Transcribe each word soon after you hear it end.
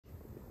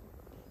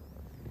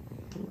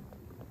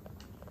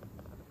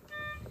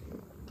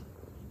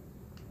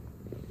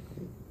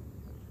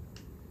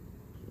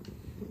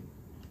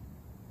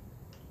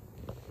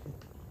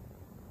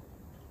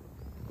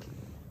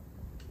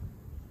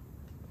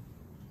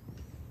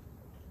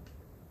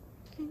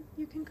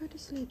You can go to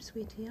sleep,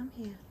 sweetie. I'm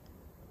here.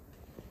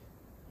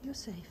 You're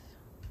safe.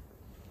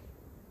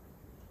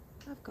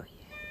 I've got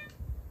you.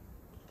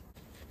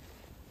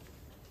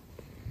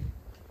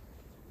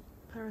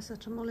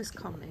 Paracetamol is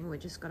coming. We're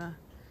just gonna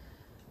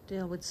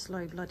deal with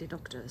slow bloody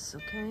doctors,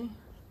 okay?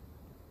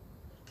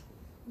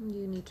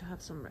 You need to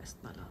have some rest,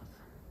 my love.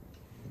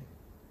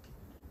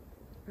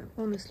 But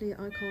honestly,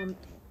 I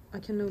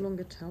can no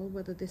longer tell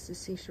whether this is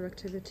seizure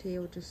activity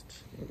or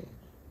just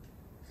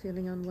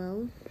feeling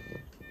unwell.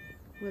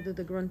 Whether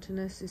the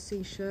gruntiness is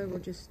seizure or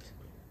just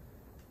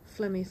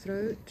phlegmy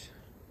throat.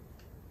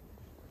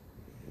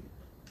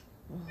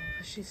 Oh,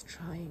 she's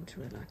trying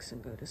to relax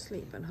and go to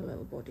sleep and her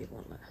little body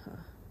won't let her.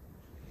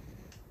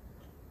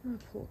 Oh,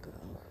 poor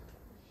girl.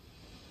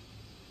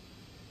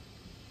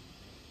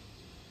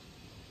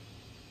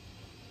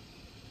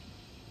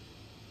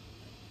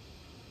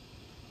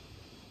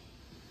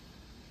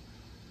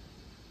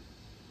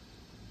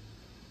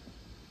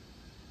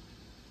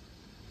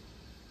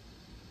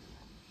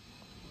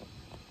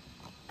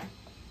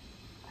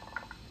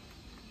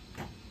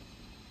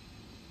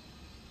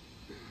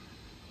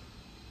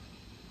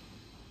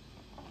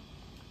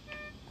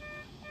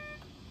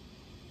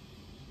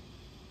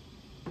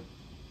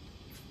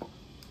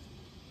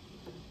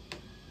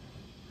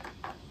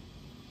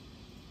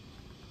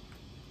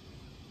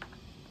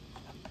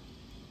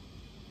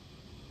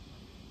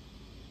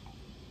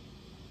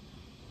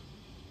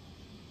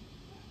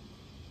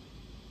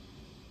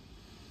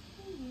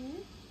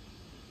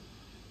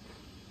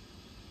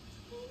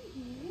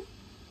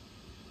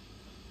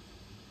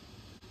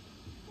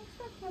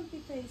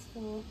 Face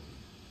for.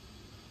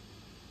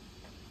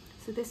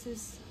 So this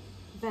is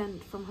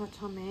vent from her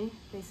tummy,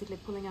 basically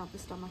pulling out the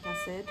stomach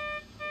acid.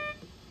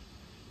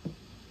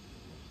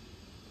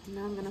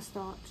 Now I'm going to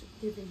start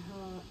giving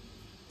her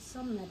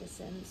some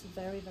medicines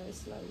very, very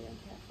slowly and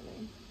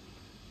carefully.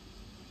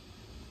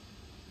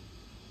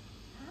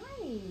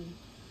 Hi!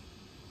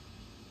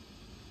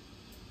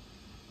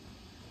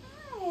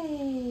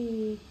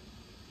 Hi!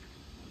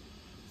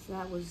 So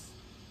that was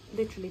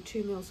literally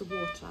 2 mils of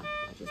water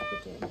I just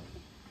put in.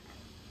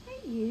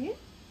 You?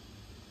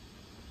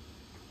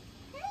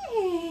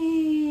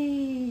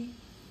 Hey!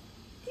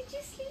 Did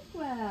you sleep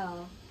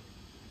well?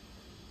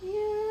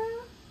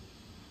 Yeah?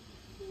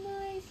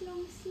 Nice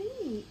long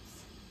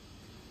sleeps.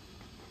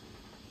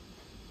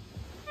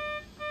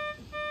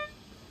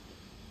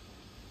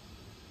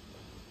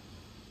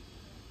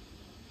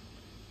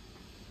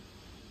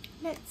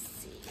 Let's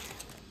see.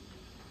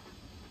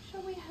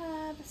 Shall we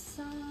have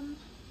some...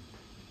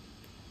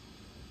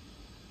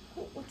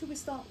 What do we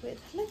start with?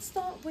 Let's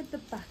start with the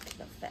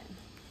baclofen.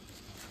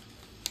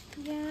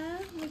 Yeah,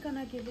 we're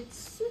gonna give it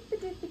super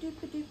duper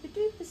duper duper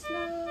duper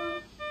slow.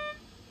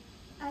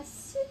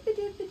 Super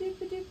duper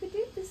duper duper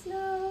duper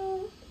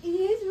slow.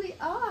 Yes, we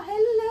are.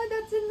 Hello,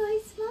 that's a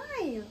nice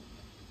smile.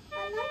 I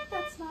like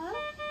that smile.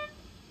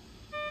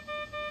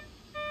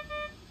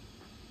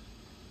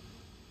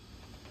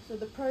 So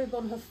the probe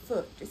on her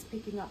foot is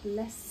picking up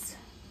less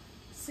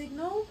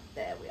signal.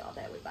 There we are,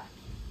 there we're back.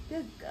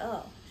 Good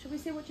girl. Shall we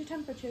see what your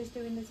temperature is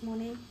doing this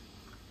morning?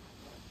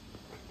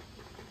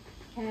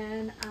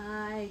 Can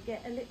I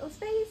get a little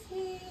space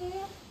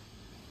here?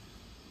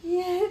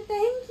 Yeah,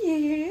 thank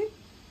you.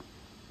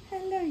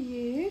 Hello,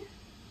 you.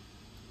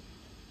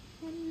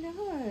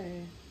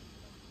 Hello.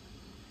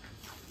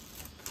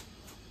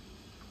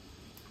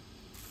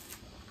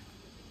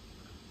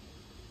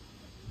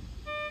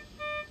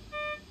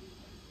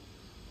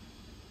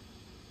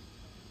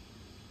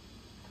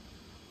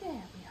 There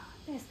we are.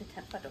 There's the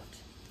temper dot.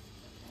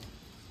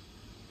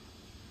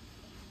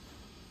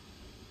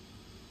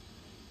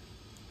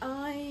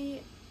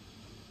 I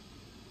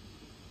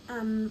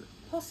am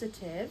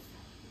positive,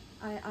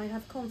 I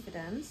have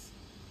confidence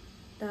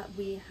that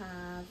we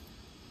have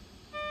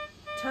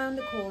turned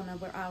the corner,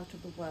 we're out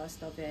of the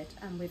worst of it,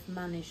 and we've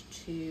managed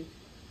to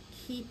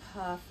keep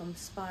her from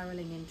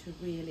spiraling into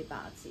really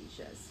bad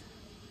seizures.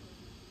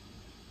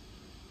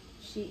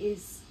 She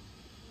is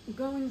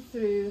going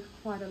through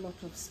quite a lot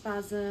of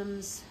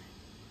spasms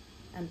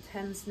and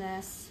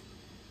tenseness,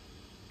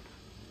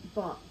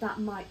 but that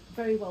might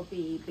very well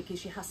be because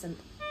she hasn't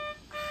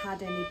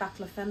had any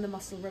baclofen, the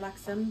muscle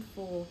relaxant,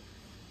 for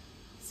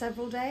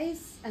several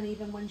days, and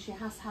even when she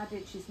has had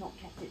it, she's not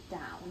kept it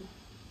down.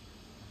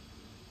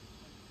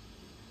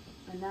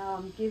 And now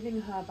I'm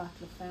giving her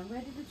baclofen. Where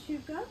did the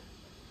tube go?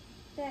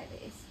 There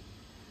it is.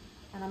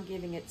 And I'm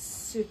giving it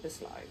super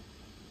slow.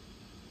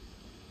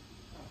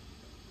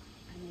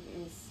 And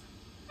it is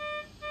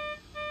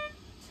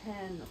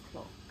 10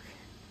 o'clock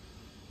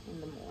in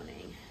the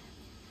morning.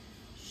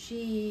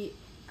 She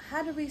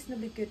had a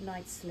reasonably good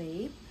night's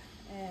sleep.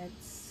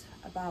 It's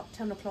about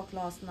 10 o'clock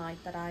last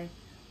night that I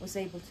was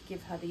able to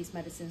give her these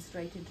medicines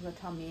straight into her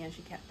tummy, and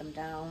she kept them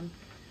down.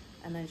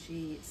 And then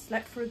she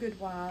slept for a good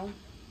while.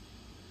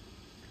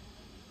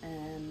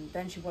 And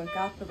then she woke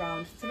up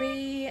around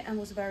 3 and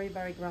was very,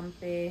 very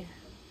grumpy.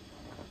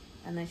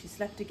 And then she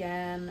slept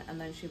again, and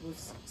then she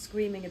was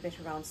screaming a bit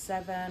around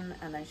 7,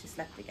 and then she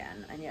slept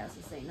again. And yeah, as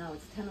I say, now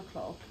it's 10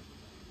 o'clock.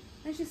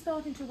 And she's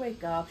starting to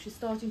wake up, she's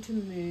starting to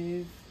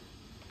move.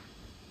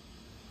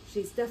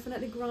 She's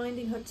definitely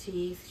grinding her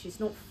teeth. She's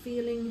not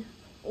feeling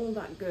all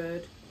that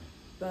good,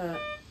 but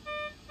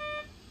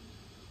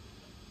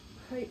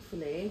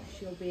hopefully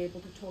she'll be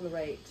able to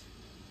tolerate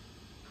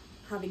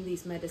having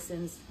these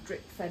medicines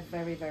drip fed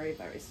very, very,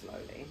 very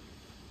slowly.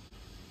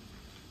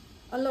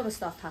 A lot of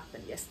stuff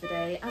happened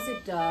yesterday, as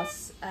it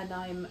does,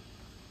 and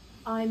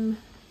I'm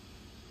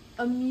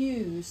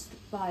amused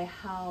by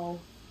how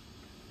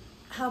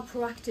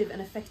proactive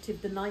and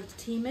effective the night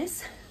team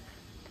is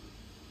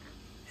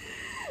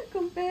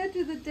compared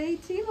to the day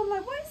team. I'm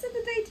like, what is it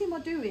the day team are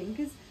doing?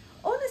 Because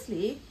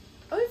honestly,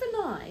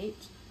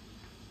 overnight,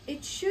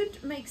 it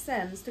should make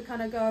sense to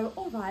kind of go,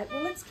 all right,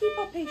 well, let's keep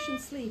our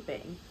patients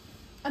sleeping.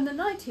 And the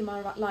night team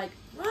are like,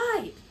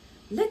 right,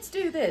 let's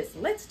do this,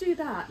 let's do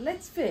that,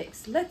 let's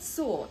fix, let's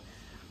sort.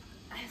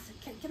 I said,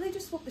 can they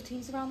just swap the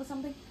teams around or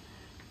something?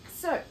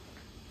 So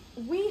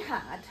we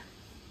had,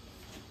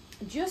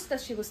 just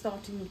as she was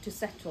starting to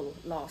settle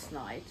last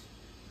night,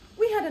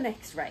 we had an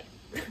x-ray.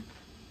 10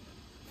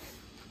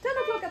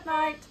 o'clock at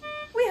night,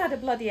 we had a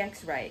bloody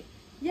x-ray.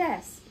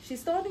 Yes, she's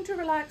starting to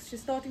relax,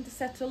 she's starting to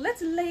settle.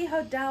 Let's lay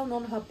her down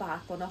on her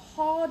back on a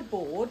hard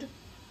board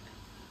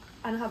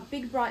and have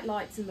big bright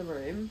lights in the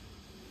room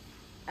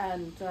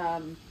and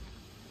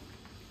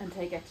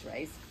take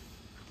x-rays.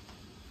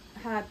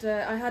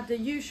 I had the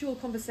usual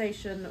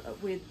conversation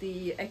with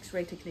the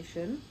x-ray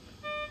technician.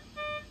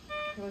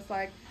 He was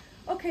like,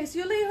 okay, so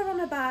you lay her on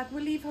her back,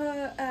 we'll leave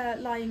her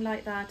lying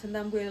like that, and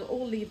then we'll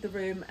all leave the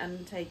room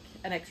and take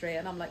an x-ray.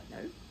 And I'm like,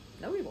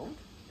 no, we won't.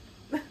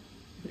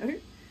 No,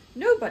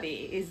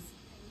 nobody is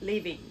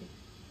leaving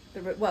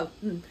the room. Well,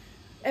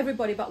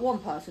 everybody but one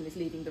person is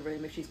leaving the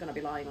room if she's going to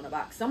be lying on her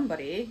back.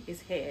 Somebody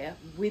is here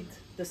with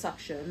the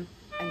suction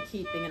and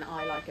keeping an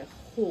eye like a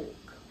hawk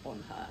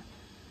on her.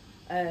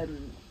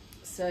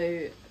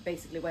 So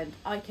basically went,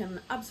 I can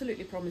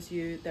absolutely promise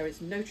you there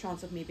is no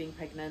chance of me being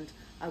pregnant.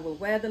 I will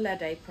wear the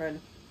lead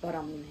apron, but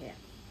I'm in here.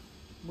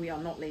 We are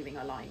not leaving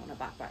her lying on her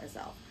back by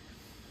herself.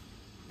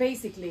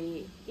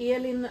 Basically,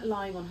 Elin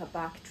lying on her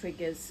back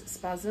triggers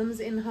spasms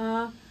in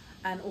her,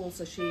 and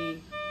also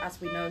she, as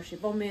we know, she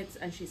vomits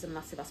and she's a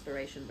massive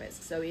aspiration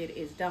risk. So it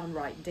is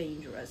downright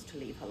dangerous to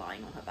leave her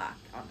lying on her back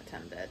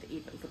unattended,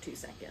 even for 2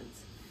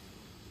 seconds.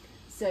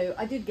 So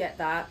I did get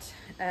that,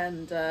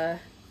 and I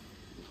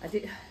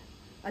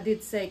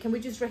did say, can we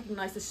just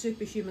recognize the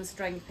superhuman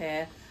strength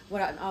here,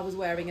 where I was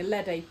wearing a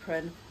lead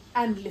apron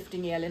and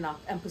lifting Elin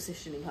up and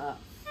positioning her.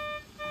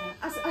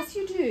 As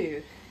you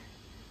do.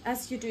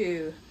 As you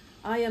do.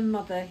 I am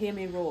mother, hear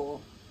me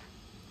roar.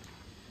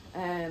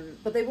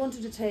 But they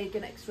wanted to take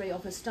an x-ray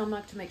of her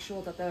stomach to make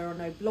sure that there are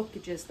no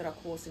blockages that are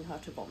causing her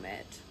to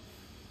vomit.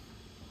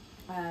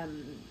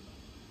 And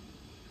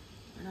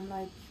I'm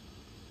like,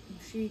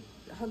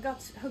 her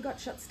gut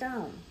shuts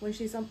down when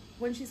she's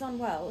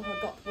unwell. Her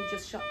gut will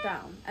just shut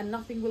down, and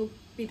nothing will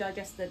be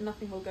digested.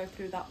 Nothing will go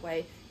through that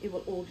way. It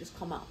will all just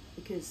come up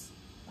because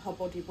her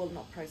body will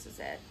not process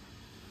it.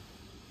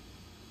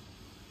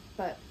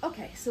 But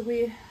okay, so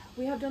we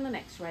have done an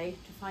x-ray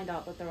to find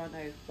out that there are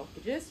no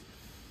blockages.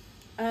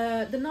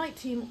 The night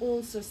team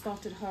also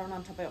started her on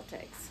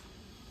antibiotics,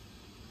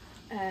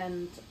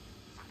 and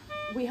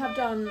we have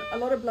done a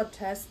lot of blood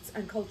tests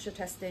and culture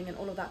testing and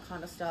all of that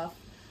kind of stuff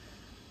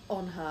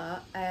on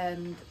her,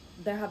 and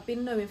there have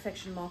been no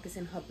infection markers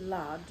in her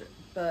blood,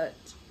 but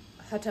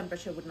her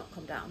temperature would not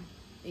come down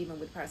even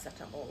with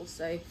paracetamol.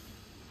 So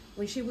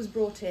when she was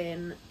brought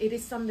in, it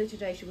is Sunday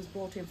today, she was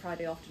brought in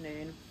Friday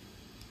afternoon,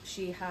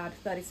 she had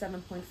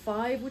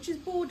 37.5, which is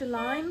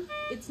borderline.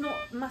 It's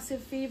not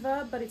massive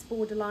fever, but it's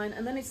borderline,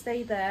 and then it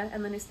stayed there,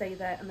 and then it stayed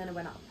there, and then it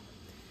went up.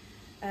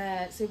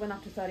 So it went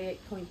up to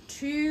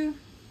 38.2,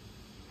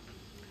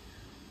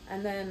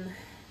 and then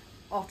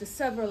after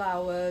several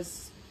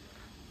hours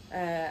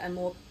and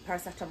more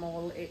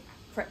paracetamol, it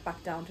crept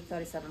back down to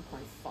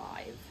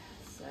 37.5.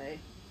 So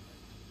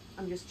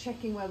I'm just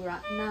checking where we're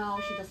at now.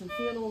 She doesn't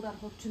feel all that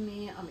hot to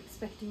me. I'm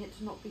expecting it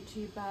to not be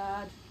too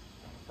bad,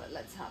 but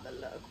let's have a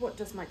look. What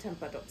does my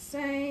temper dot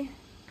say?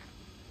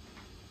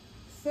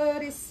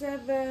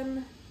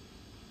 37.5.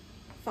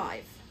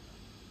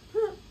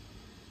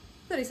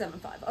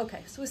 37.5.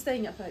 Okay, so we're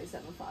staying at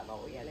 37.5, are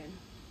we, Elin?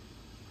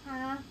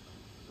 Huh?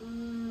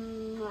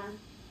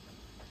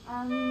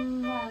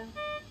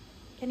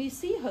 Can you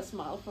see her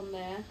smile from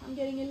there? I'm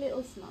getting a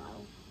little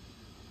smile.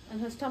 And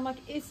her stomach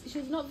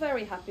she's not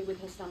very happy with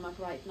her stomach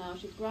right now.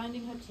 She's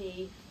grinding her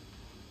teeth.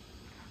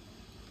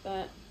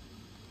 But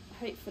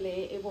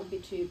hopefully it won't be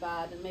too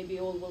bad, and maybe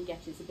all we'll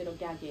get is a bit of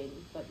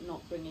gagging, but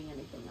not bringing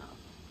anything up.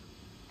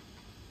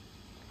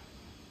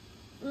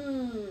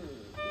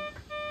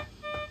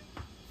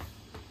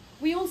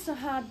 We also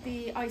had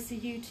the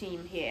ICU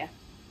team here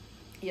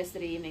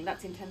yesterday evening.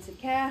 That's intensive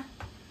care,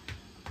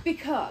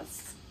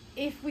 because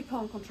if we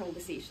can't control the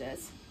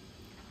seizures,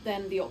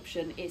 then the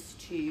option is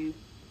to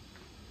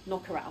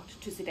knock her out,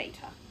 to sedate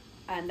her,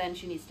 and then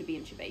she needs to be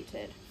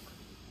intubated.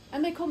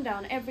 And they come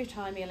down every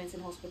time Elin's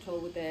in hospital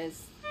with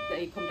this.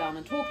 They come down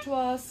and talk to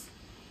us.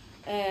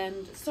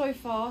 And so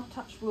far,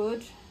 touch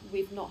wood,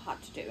 we've not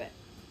had to do it.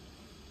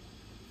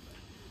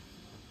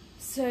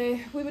 So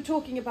we were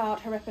talking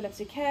about her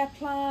epilepsy care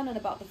plan and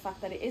about the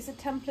fact that it is a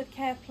template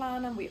care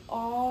plan, and we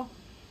are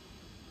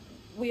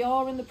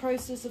in the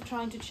process of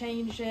trying to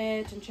change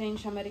it and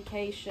change her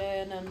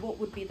medication and what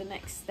would be the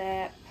next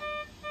step.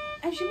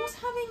 And she was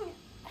having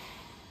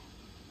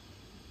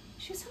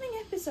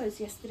episodes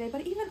yesterday,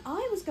 but even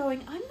I was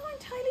going, I'm not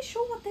entirely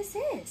sure what this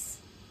is.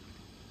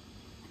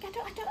 Like,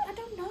 I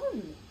don't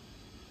know.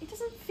 It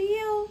doesn't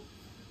feel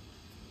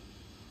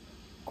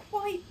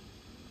quite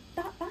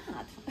that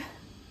bad,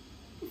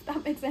 if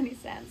that makes any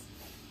sense.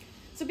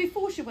 So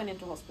before she went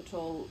into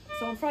hospital,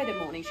 so on Friday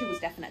morning, she was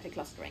definitely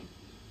clustering.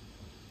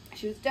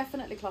 She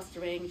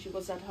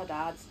was at her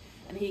dad's,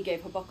 and he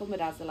gave her buccal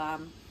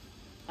midazolam,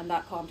 and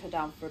that calmed her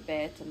down for a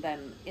bit. And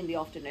then in the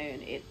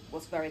afternoon, it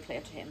was very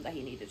clear to him that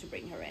he needed to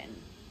bring her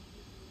in.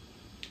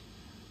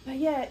 But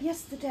yeah,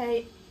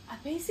 yesterday, I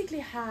basically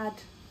had...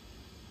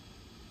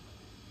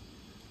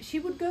 She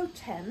would go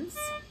tense,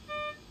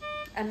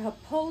 and her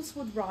pulse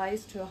would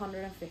rise to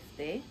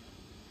 150,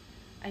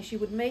 and she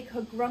would make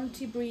her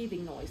grunty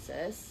breathing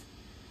noises,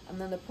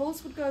 and then the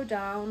pulse would go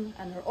down,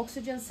 and her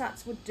oxygen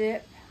sats would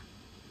dip,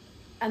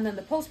 and then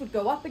the pulse would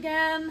go up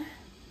again,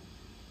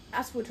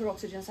 as would her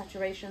oxygen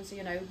saturation, so,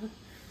 you know,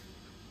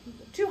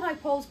 too high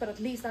pulse, but at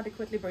least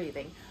adequately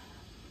breathing.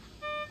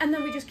 And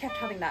then we just kept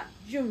having that,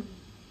 zoom,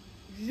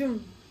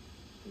 zoom,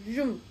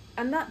 zoom,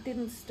 and that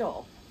didn't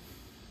stop.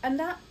 And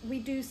that we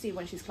do see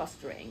when she's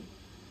clustering.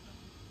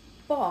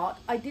 But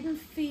I didn't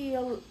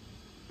feel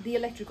the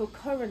electrical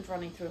current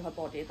running through her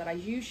body that I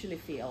usually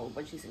feel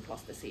when she's in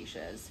cluster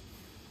seizures.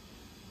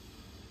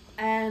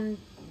 And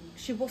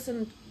she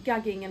wasn't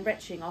gagging and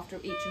retching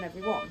after each and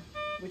every one,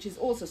 which is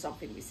also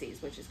something we see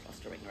when she's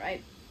clustering,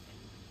 right?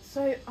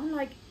 So I'm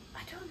like,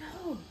 I don't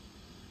know.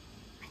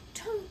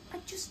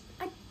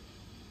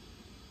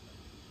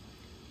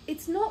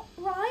 It's not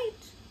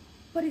right,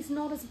 but it's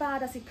not as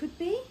bad as it could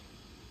be.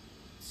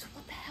 So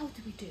what the hell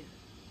do we do?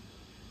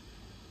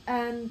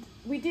 And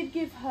we did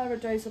give her a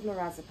dose of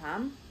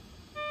lorazepam,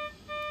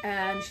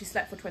 and she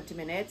slept for 20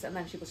 minutes, and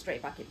then she was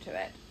straight back into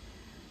it.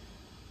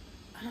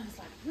 And I was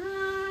like,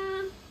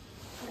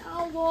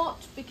 now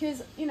what?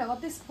 Because, you know,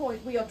 at this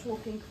point we are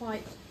talking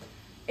quite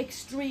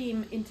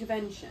extreme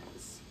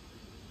interventions.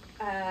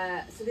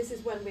 So this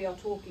is when we are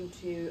talking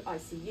to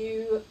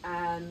ICU,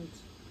 and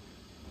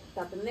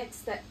that the next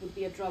step would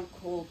be a drug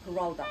called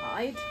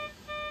paraldehyde,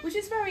 which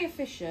is very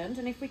efficient,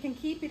 and if we can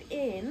keep it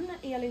in,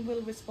 Elin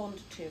will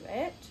respond to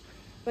it.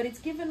 But it's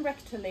given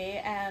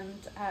rectally,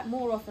 and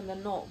more often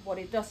than not, what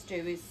it does do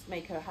is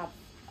make her have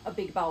a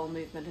big bowel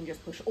movement and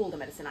just push all the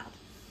medicine out.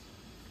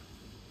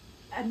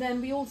 And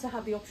then we also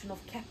have the option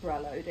of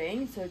Keppra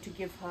loading, so to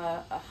give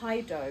her a high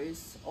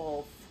dose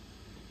of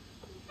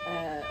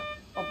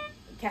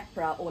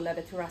Keppra or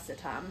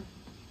levetiracetam.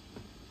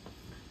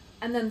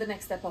 And then the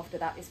next step after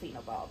that is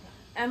phenobarb.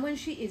 And when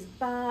she is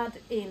bad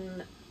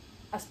in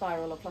a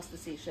spiral of cluster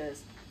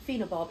seizures,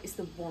 phenobarb is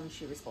the one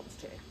she responds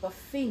to. But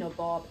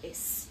phenobarb is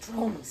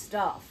strong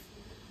stuff.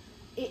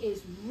 It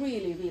is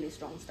really, really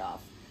strong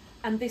stuff.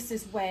 And this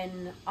is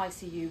when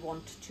ICU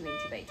want to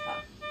intubate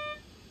her.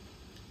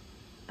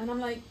 And I'm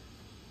like,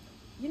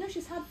 you know,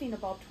 she's had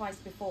phenobarb twice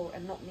before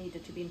and not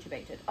needed to be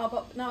intubated. Oh,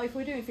 but now if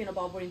we're doing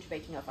phenobarb, we're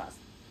intubating her first.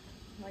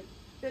 I'm like,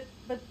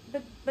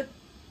 but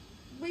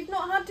we've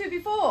not had to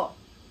before.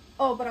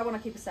 Oh, but I want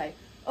to keep her safe.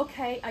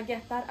 Okay, I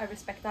get that, I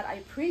respect that, I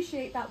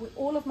appreciate that with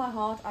all of my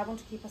heart. I want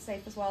to keep her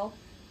safe as well.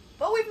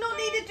 But we've not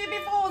needed to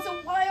before,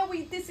 so why are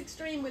we this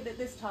extreme with it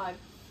this time?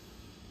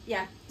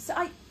 Yeah, so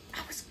I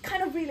was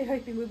kind of really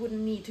hoping we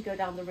wouldn't need to go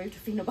down the route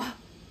of phenobarb.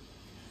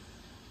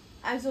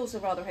 I was also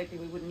rather hoping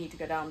we wouldn't need to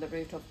go down the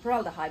route of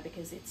paraldehyde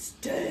because it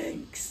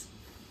stinks.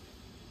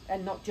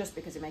 And not just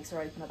because it makes her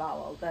open a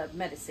bowel. The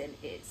medicine,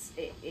 it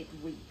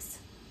reeks.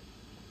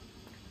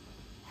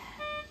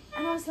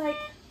 And I was like,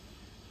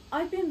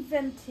 I've been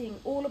venting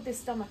all of this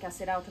stomach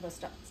acid out of her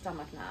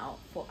stomach now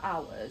for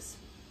hours.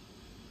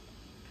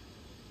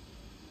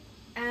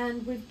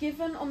 And we've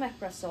given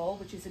omeprazole,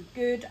 which is a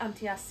good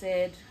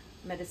antacid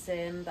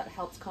medicine that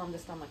helps calm the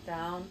stomach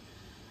down.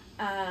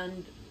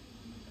 And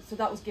so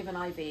that was given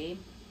IV.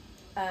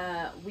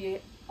 We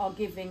are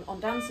giving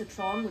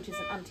ondansetron, which is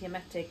an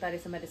antiemetic. That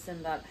is a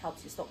medicine that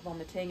helps you stop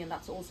vomiting, and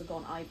that's also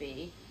gone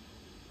IV.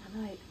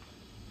 And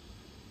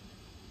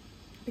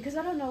because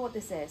I don't know what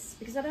this is,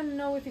 because I don't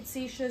know if it's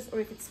seizures or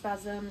if it's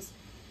spasms.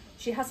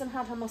 She hasn't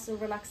had her muscle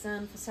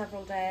relaxant for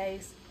several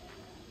days.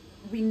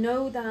 We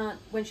know that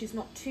when she's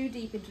not too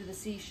deep into the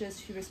seizures,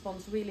 she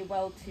responds really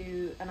well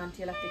to an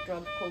anti-epileptic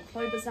drug called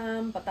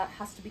clobazam, but that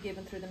has to be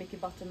given through the Mickey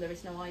button. There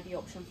is no IV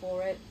option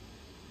for it.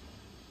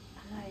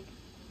 I'm like,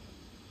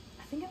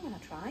 I think I'm gonna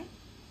try.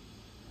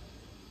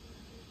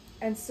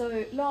 And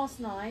so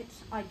last night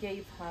I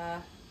gave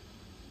her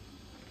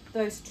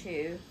those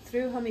two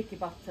through her Mickey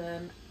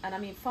button, and I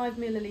mean 5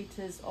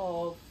 milliliters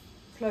of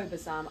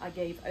clobazam I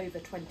gave over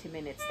 20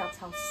 minutes. That's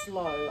how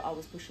slow I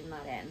was pushing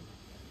that in.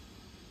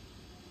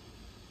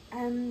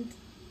 And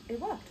it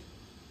worked.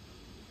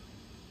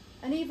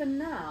 And even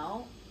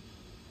now,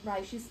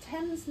 right, she's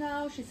tense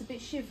now, she's a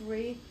bit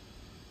shivery,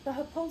 but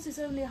her pulse is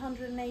only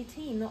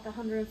 118, not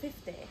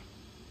 150.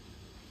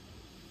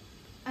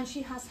 And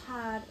she has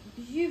had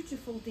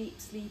beautiful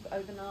deep sleep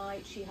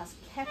overnight. She has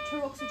kept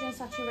her oxygen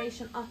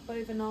saturation up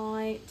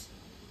overnight.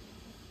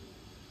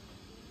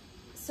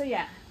 So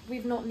yeah,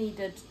 we've not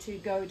needed to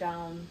go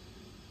down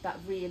that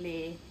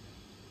really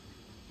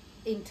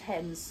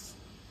intense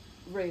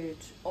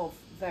route of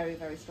very,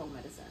 very strong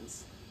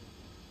medicines.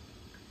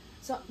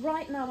 So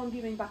right now I'm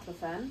giving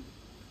baclofen,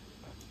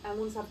 and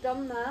once I've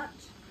done that,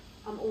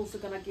 I'm also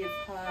going to give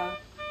her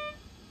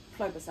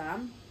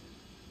clobazam,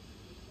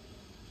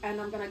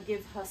 and I'm going to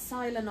give her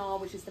Silenar,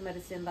 which is the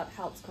medicine that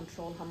helps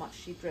control how much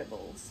she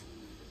dribbles.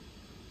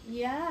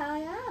 Yeah, I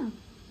am.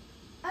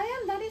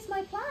 That is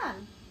my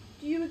plan.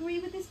 Do you agree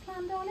with this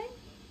plan, darling?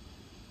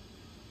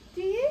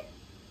 Do you?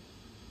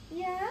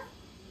 Yeah?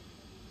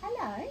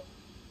 Hello?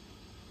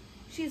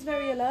 She's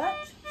very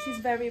alert. She's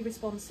very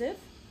responsive.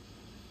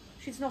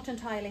 She's not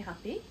entirely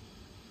happy,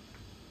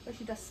 but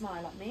she does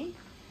smile at me.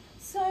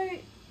 So,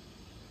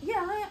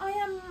 yeah,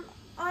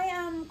 I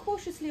am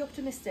cautiously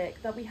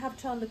optimistic that we have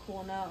turned the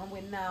corner and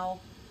we're now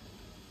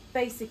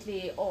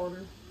basically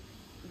on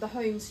the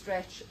home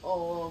stretch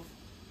of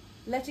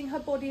letting her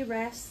body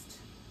rest,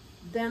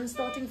 then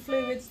starting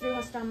fluids through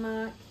her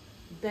stomach,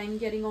 then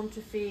getting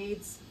onto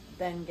feeds,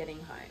 then getting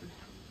home.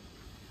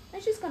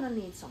 And she's gonna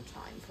need some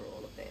time for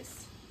all of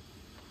this,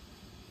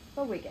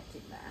 but we're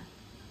getting there.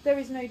 There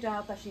is no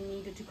doubt that she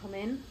needed to come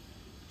in.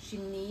 She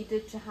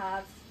needed to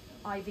have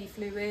IV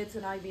fluids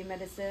and IV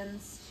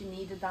medicines. She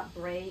needed that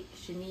break.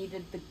 She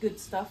needed the good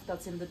stuff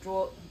that's in the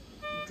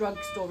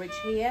drug storage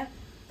here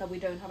that we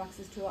don't have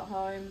access to at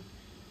home.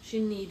 She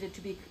needed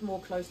to be more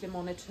closely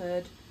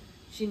monitored.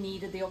 She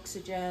needed the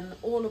oxygen,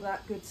 all of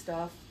that good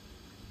stuff.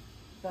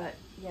 But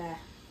yeah,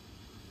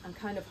 I'm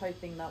kind of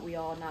hoping that we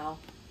are now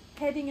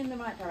heading in the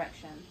right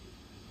direction.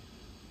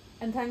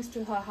 And thanks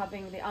to her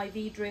having the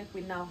IV drip,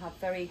 we now have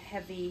very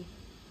heavy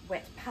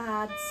wet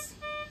pads.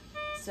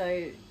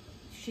 So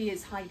she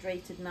is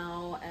hydrated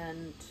now,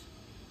 and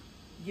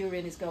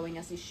urine is going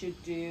as it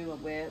should do,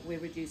 and we're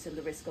reducing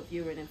the risk of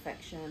urine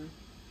infection.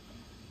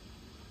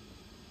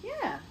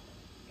 Yeah,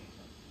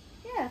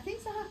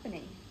 things are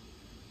happening.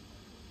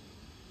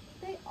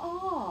 They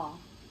are,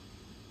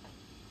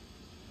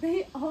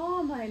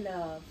 my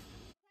love.